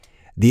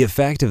The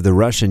effect of the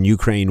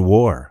Russian-Ukraine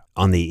war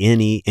on the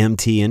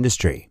NEMT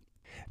industry.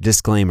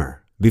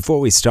 Disclaimer: before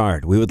we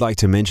start, we would like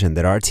to mention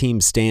that our team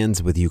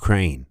stands with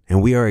Ukraine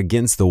and we are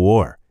against the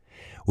war.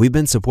 We've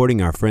been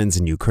supporting our friends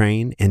in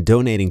Ukraine and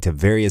donating to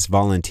various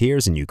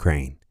volunteers in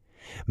Ukraine.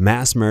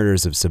 Mass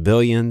murders of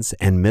civilians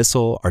and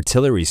missile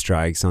artillery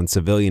strikes on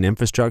civilian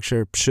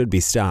infrastructure should be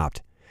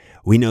stopped.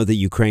 We know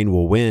that Ukraine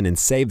will win and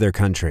save their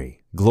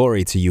country.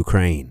 Glory to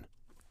Ukraine.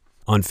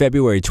 On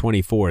February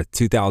 24,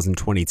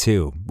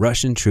 2022,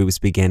 Russian troops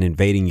began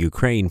invading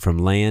Ukraine from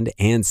land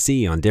and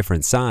sea on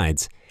different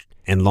sides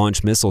and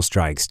launched missile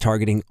strikes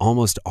targeting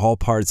almost all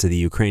parts of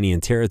the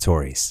Ukrainian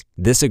territories.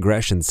 This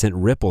aggression sent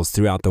ripples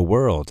throughout the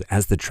world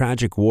as the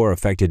tragic war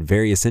affected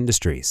various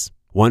industries.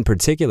 One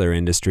particular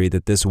industry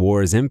that this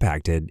war has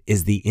impacted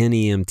is the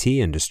NEMT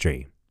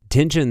industry.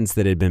 Tensions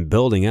that had been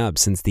building up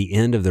since the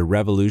end of the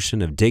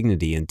Revolution of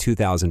Dignity in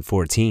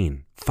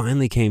 2014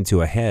 finally came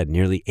to a head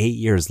nearly 8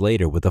 years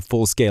later with a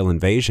full-scale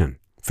invasion.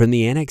 From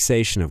the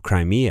annexation of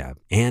Crimea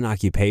and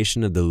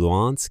occupation of the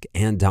Luhansk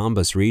and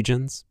Donbas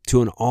regions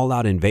to an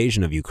all-out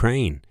invasion of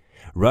Ukraine,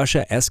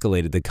 Russia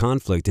escalated the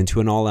conflict into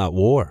an all-out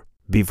war.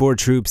 Before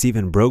troops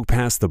even broke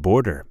past the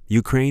border,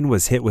 Ukraine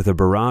was hit with a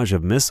barrage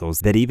of missiles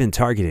that even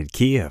targeted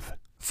Kiev.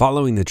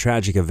 Following the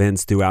tragic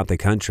events throughout the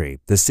country,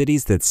 the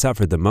cities that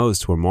suffered the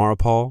most were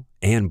Mariupol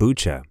and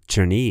Bucha,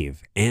 Chernihiv,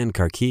 and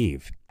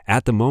Kharkiv.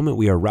 At the moment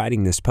we are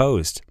writing this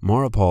post,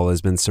 Mariupol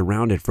has been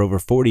surrounded for over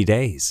 40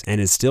 days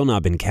and has still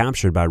not been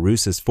captured by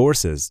Russia's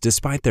forces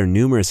despite their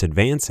numerous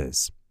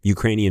advances.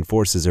 Ukrainian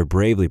forces are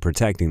bravely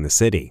protecting the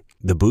city.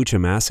 The Bucha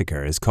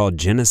massacre is called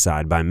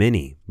genocide by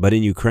many, but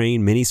in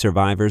Ukraine, many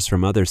survivors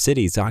from other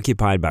cities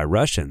occupied by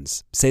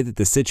Russians say that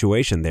the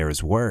situation there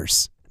is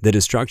worse. The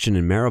destruction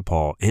in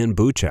Mariupol and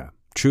Bucha,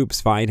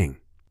 troops fighting.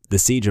 The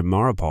siege of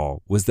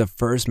Mariupol was the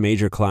first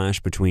major clash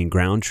between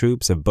ground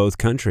troops of both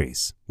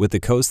countries, with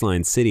the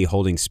coastline city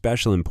holding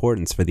special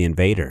importance for the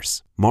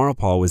invaders.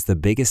 Mariupol was the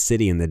biggest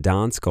city in the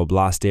Donetsk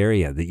Oblast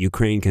area that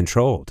Ukraine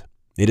controlled.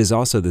 It is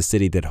also the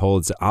city that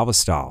holds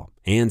Azovstal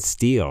and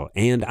steel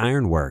and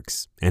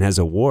ironworks and has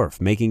a wharf,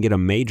 making it a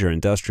major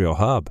industrial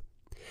hub.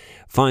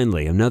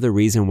 Finally, another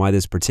reason why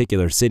this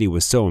particular city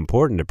was so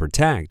important to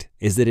protect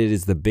is that it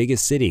is the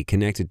biggest city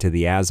connected to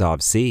the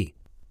Azov Sea,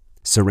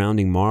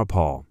 surrounding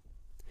Mariupol.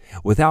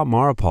 Without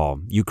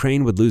Mariupol,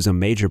 Ukraine would lose a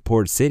major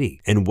port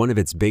city and one of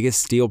its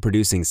biggest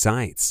steel-producing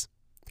sites.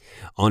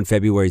 On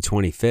February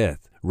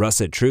 25th,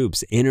 Russian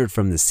troops entered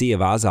from the Sea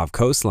of Azov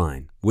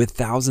coastline, with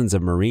thousands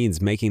of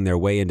Marines making their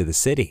way into the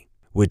city.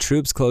 With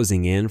troops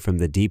closing in from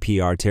the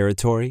DPR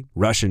territory,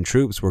 Russian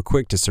troops were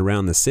quick to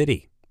surround the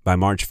city. By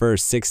March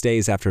 1st, 6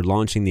 days after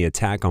launching the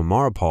attack on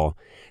Mariupol,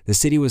 the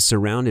city was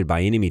surrounded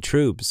by enemy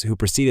troops who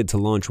proceeded to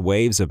launch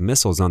waves of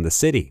missiles on the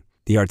city.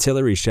 The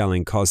artillery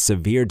shelling caused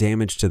severe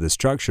damage to the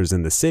structures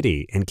in the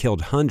city and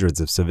killed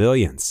hundreds of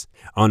civilians.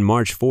 On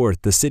March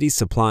 4th, the city's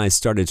supplies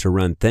started to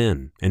run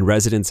thin, and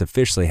residents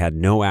officially had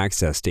no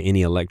access to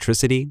any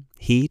electricity,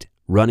 heat,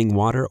 running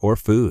water, or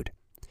food.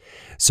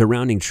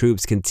 Surrounding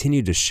troops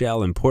continued to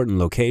shell important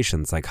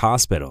locations like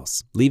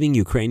hospitals, leaving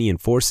Ukrainian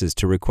forces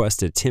to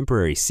request a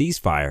temporary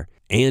ceasefire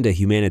and a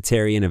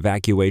humanitarian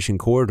evacuation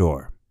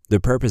corridor. The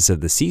purpose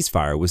of the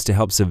ceasefire was to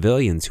help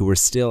civilians who were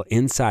still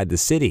inside the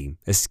city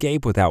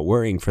escape without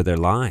worrying for their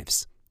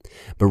lives.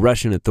 But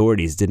Russian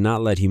authorities did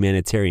not let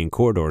humanitarian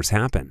corridors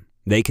happen.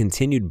 They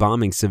continued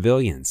bombing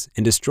civilians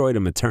and destroyed a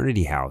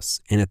maternity house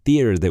and a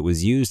theater that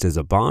was used as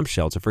a bomb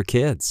shelter for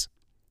kids.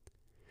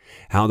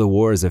 How the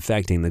war is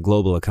affecting the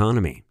global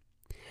economy.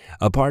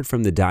 Apart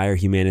from the dire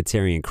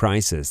humanitarian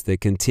crisis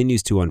that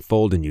continues to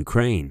unfold in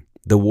Ukraine,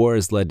 the war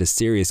has led to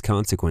serious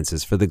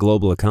consequences for the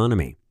global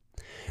economy.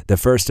 The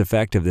first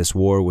effect of this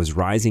war was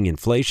rising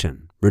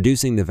inflation,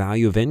 reducing the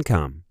value of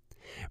income.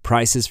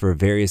 Prices for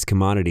various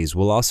commodities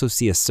will also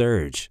see a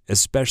surge,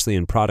 especially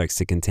in products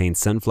that contain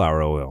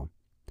sunflower oil.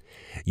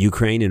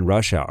 Ukraine and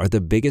Russia are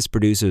the biggest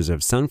producers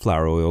of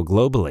sunflower oil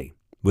globally,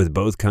 with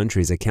both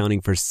countries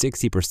accounting for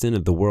 60%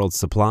 of the world's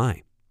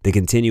supply. The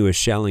continuous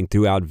shelling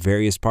throughout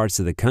various parts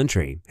of the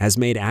country has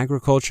made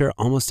agriculture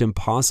almost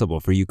impossible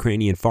for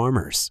Ukrainian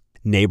farmers.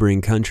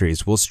 Neighboring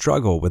countries will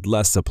struggle with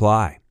less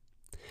supply.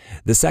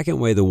 The second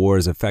way the war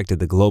has affected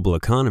the global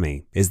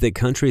economy is that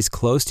countries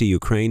close to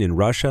Ukraine and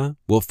Russia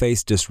will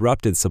face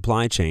disrupted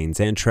supply chains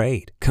and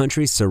trade.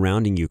 Countries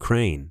surrounding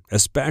Ukraine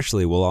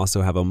especially will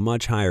also have a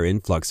much higher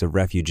influx of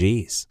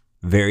refugees.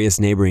 Various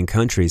neighboring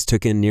countries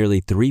took in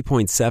nearly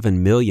 3.7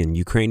 million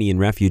Ukrainian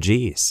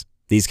refugees.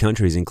 These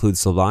countries include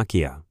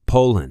Slovakia,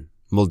 Poland,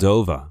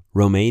 Moldova,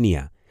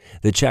 Romania,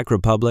 the Czech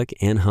Republic,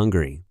 and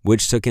Hungary,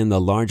 which took in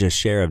the largest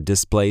share of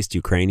displaced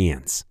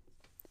Ukrainians.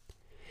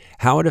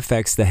 How it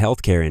affects the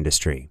healthcare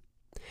industry.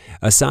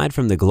 Aside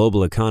from the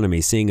global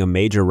economy seeing a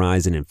major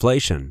rise in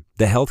inflation,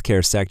 the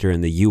healthcare sector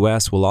in the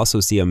U.S. will also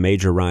see a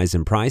major rise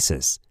in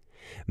prices.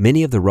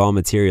 Many of the raw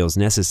materials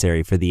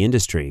necessary for the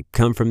industry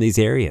come from these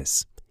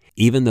areas.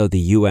 Even though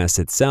the U.S.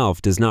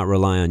 itself does not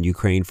rely on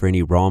Ukraine for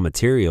any raw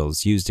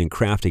materials used in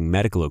crafting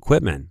medical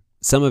equipment,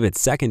 some of its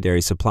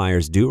secondary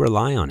suppliers do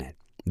rely on it.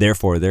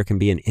 Therefore, there can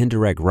be an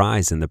indirect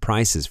rise in the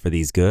prices for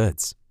these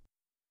goods.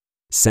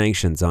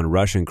 Sanctions on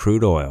Russian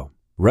crude oil.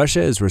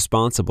 Russia is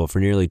responsible for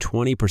nearly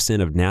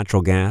 20% of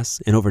natural gas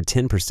and over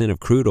 10% of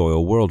crude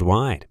oil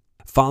worldwide.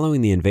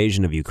 Following the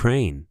invasion of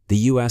Ukraine, the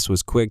U.S.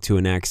 was quick to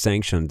enact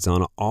sanctions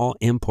on all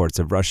imports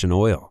of Russian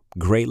oil,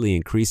 greatly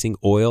increasing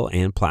oil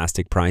and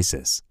plastic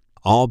prices.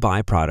 All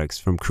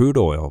byproducts from crude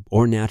oil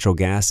or natural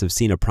gas have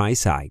seen a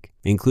price hike,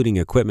 including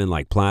equipment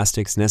like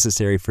plastics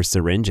necessary for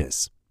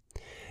syringes.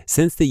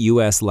 Since the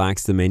U.S.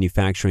 lacks the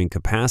manufacturing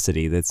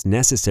capacity that's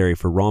necessary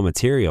for raw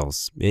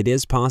materials, it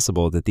is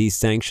possible that these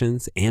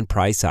sanctions and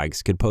price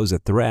hikes could pose a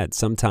threat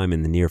sometime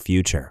in the near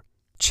future.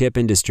 Chip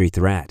industry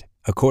threat.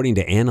 According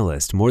to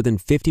analysts, more than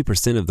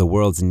 50% of the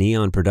world's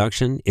neon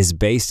production is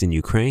based in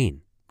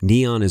Ukraine.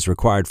 Neon is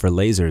required for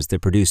lasers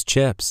that produce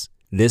chips.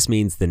 This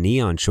means the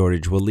neon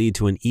shortage will lead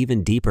to an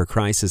even deeper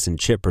crisis in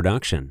chip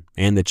production,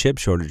 and the chip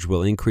shortage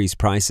will increase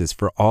prices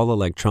for all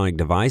electronic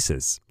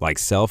devices, like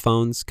cell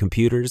phones,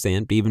 computers,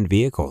 and even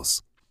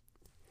vehicles.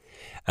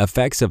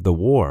 Effects of the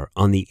war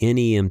on the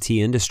NEMT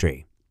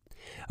industry.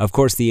 Of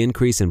course, the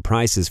increase in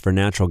prices for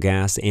natural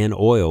gas and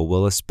oil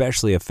will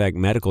especially affect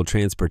medical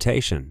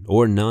transportation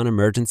or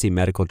non-emergency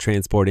medical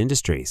transport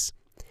industries.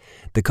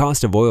 The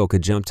cost of oil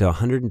could jump to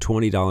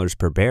 $120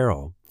 per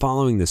barrel,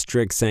 following the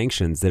strict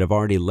sanctions that have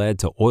already led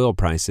to oil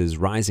prices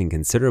rising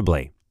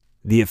considerably.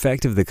 The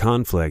effect of the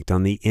conflict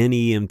on the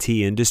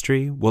NEMT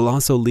industry will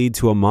also lead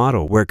to a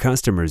model where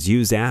customers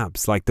use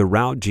apps like the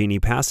Route Genie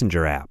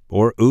passenger app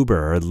or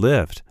Uber or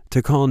Lyft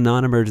to call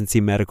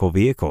non-emergency medical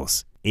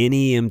vehicles.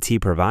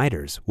 NEMT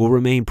providers will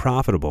remain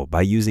profitable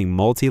by using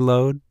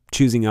multi-load,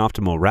 choosing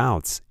optimal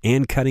routes,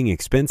 and cutting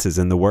expenses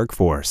in the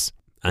workforce.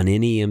 An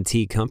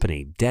NEMT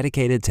company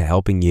dedicated to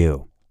helping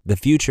you. The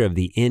future of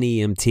the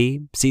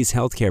NEMT sees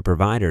healthcare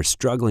providers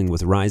struggling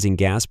with rising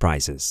gas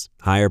prices,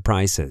 higher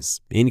prices,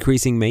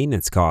 increasing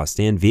maintenance cost,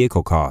 and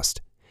vehicle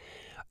cost.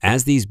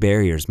 As these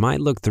barriers might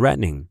look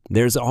threatening,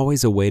 there's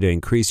always a way to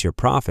increase your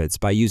profits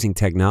by using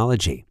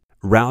technology.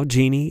 Route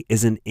Genie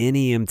is an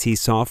NEMT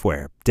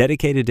software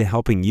dedicated to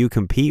helping you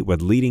compete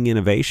with leading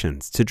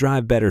innovations to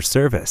drive better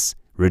service,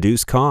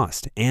 reduce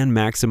cost, and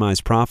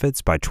maximize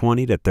profits by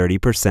 20 to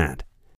 30%.